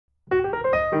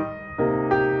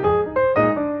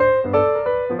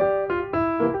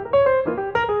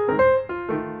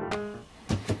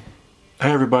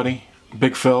everybody,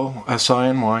 Big Phil,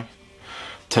 S-I-N-Y.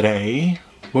 Today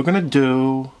we're going to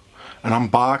do an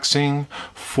unboxing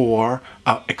for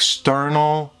an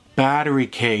external battery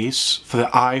case for the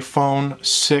iPhone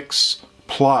 6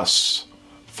 Plus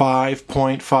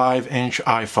 5.5 inch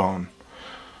iPhone.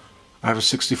 I have a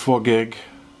 64 gig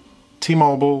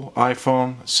T-Mobile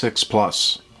iPhone 6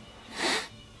 Plus.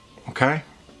 Okay,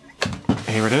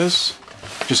 here it is.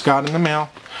 Just got it in the mail.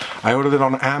 I ordered it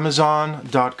on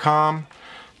Amazon.com.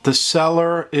 The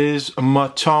seller is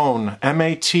Mattone,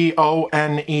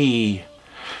 M-A-T-O-N-E.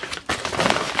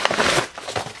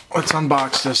 Let's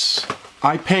unbox this.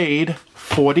 I paid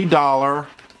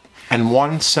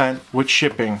 $40.01 with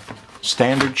shipping.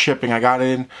 Standard shipping. I got it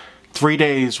in 3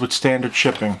 days with standard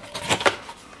shipping.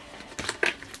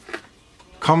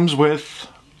 Comes with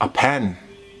a pen.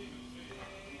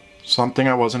 Something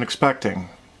I wasn't expecting.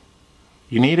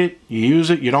 You need it, you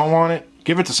use it, you don't want it,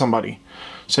 give it to somebody.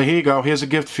 Say, here you go, here's a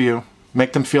gift for you.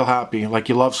 Make them feel happy, like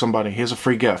you love somebody. Here's a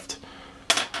free gift.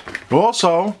 It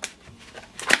also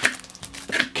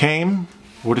came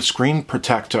with a screen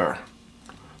protector.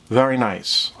 Very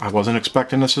nice. I wasn't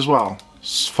expecting this as well.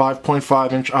 It's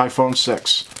 5.5 inch iPhone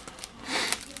 6.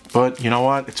 But you know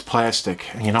what? It's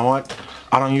plastic. And you know what?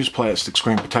 I don't use plastic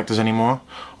screen protectors anymore.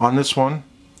 On this one,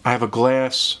 I have a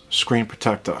glass screen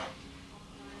protector.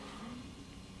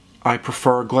 I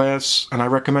prefer glass, and I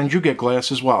recommend you get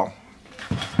glass as well.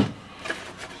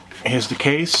 Here's the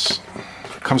case.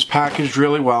 Comes packaged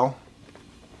really well.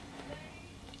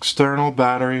 External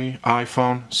battery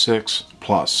iPhone 6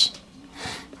 Plus.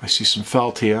 I see some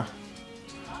felt here.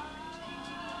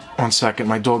 1 second,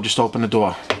 my dog just opened the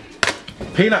door.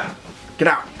 Peanut, get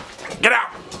out. Get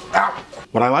out. Out.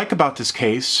 What I like about this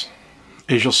case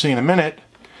is, you'll see in a minute,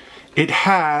 it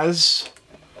has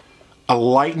a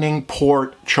lightning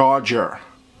port charger,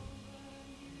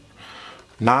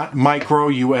 not micro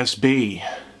USB.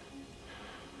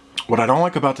 What I don't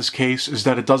like about this case is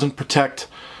that it doesn't protect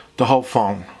the whole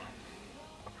phone.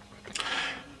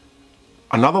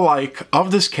 Another like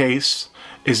of this case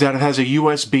is that it has a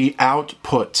USB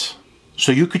output,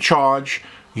 so you could charge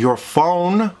your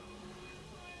phone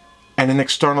and an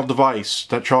external device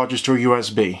that charges through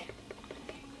USB.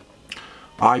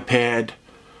 iPad,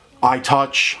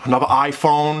 iTouch, another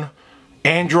iPhone,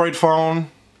 Android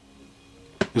phone,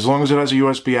 as long as it has a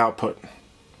USB output.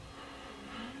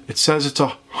 It says it's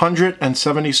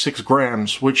 176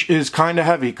 grams, which is kind of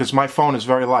heavy because my phone is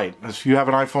very light. If you have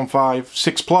an iPhone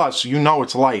 6 Plus, you know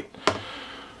it's light.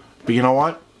 But you know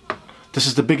what? This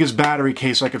is the biggest battery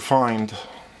case I could find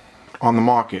on the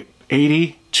market.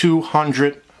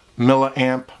 8,200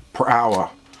 milliamp per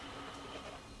hour.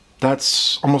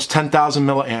 That's almost 10,000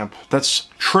 milliamp. That's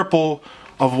triple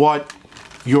of what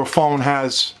your phone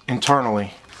has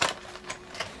internally.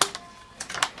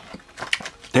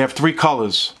 They have 3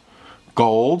 colors: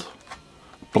 gold,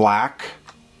 black,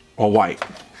 or white.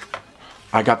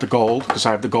 I got the gold because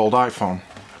I have the gold iPhone.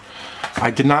 I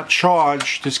did not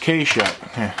charge this case yet.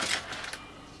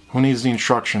 Who needs the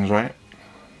instructions, right?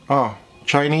 Oh,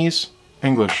 Chinese,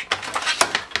 English.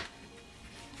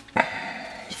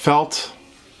 Felt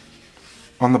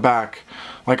on the back.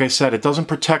 Like I said, it doesn't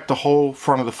protect the whole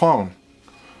front of the phone.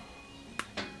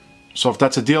 So if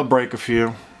that's a deal breaker for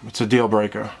you, it's a deal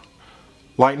breaker.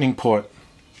 Lightning port.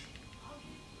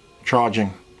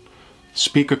 Charging.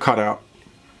 Speaker cutout.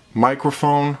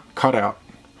 Microphone cutout.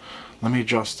 Let me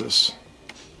adjust this.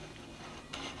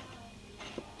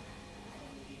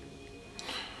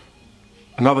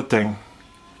 Another thing.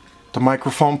 The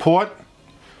microphone port,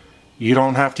 you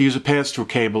don't have to use a pass-through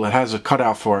cable. It has a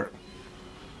cutout for it.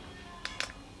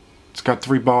 It's got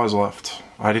 3 bars left.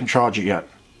 I didn't charge it yet.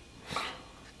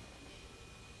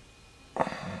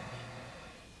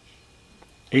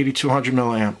 $8,200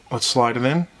 milliamp. Let's slide it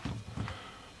in.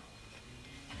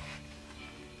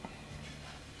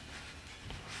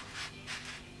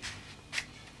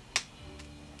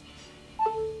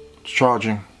 It's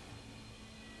charging.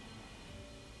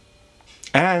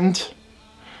 And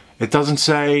it doesn't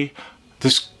say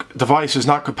this device is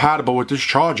not compatible with this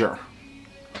charger.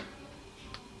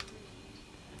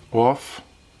 Off,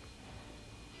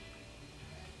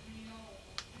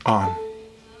 on.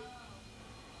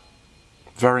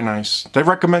 Very nice. They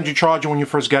recommend you charge it when you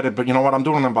first get it, but you know what? I'm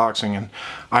doing an unboxing and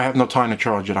I have no time to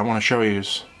charge it. I want to show you.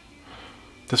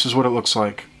 This is what it looks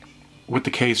like with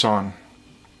the case on.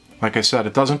 Like I said,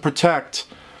 it doesn't protect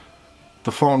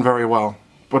the phone very well.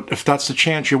 But if that's the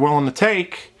chance you're willing to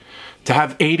take, to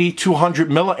have 8,200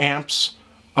 milliamps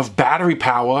of battery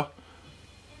power,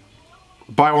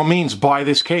 by all means, buy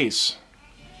this case.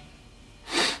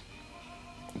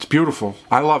 It's beautiful.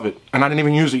 I love it. And I didn't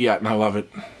even use it yet, and I love it.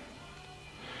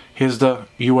 Here's the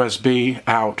USB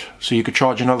out, so you could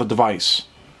charge another device.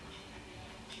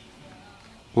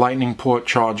 Lightning port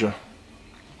charger.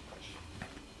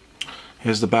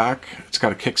 Here's the back. It's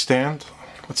got a kickstand.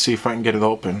 Let's see if I can get it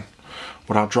open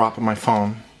without dropping my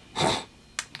phone.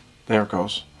 There it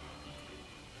goes.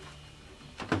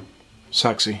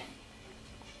 Sexy.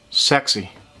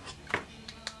 Sexy.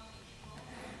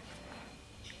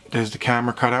 There's the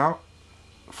camera cutout.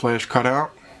 Flash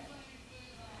cutout.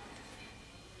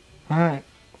 Alright.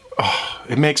 Oh,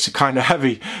 it makes it kind of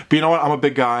heavy. But you know what? I'm a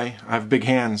big guy. I have big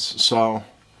hands, so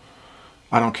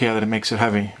I don't care that it makes it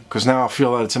heavy. Because now I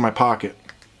feel that it's in my pocket.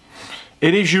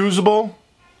 It is usable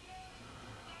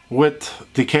with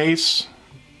the case,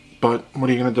 but what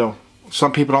are you going to do?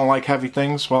 Some people don't like heavy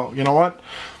things. Well, you know what?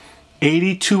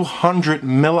 8,200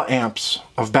 milliamps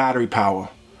of battery power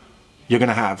you're going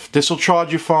to have. This will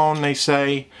charge your phone, they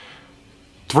say,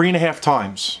 3.5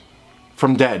 times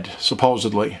from dead,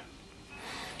 supposedly.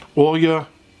 All your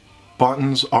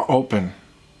buttons are open.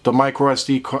 The micro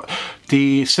SD card,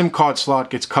 the SIM card slot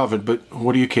gets covered, but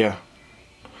what do you care?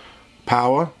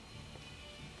 Power,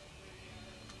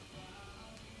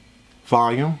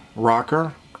 volume,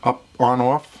 rocker, up, on,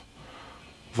 off,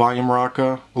 volume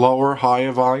rocker, lower,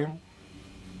 higher volume.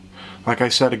 Like I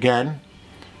said again,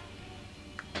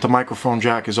 the microphone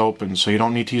jack is open, so you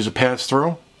don't need to use a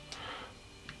pass-through.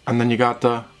 And then you got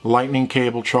the lightning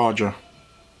cable charger.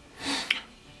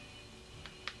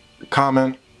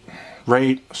 Comment,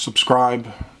 rate, subscribe.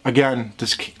 Again,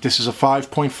 this is a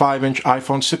 5.5 inch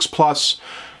iPhone 6 Plus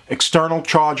external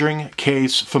charging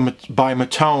case by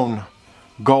Mattone,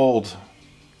 gold.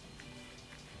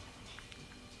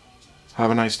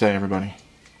 Have a nice day, everybody.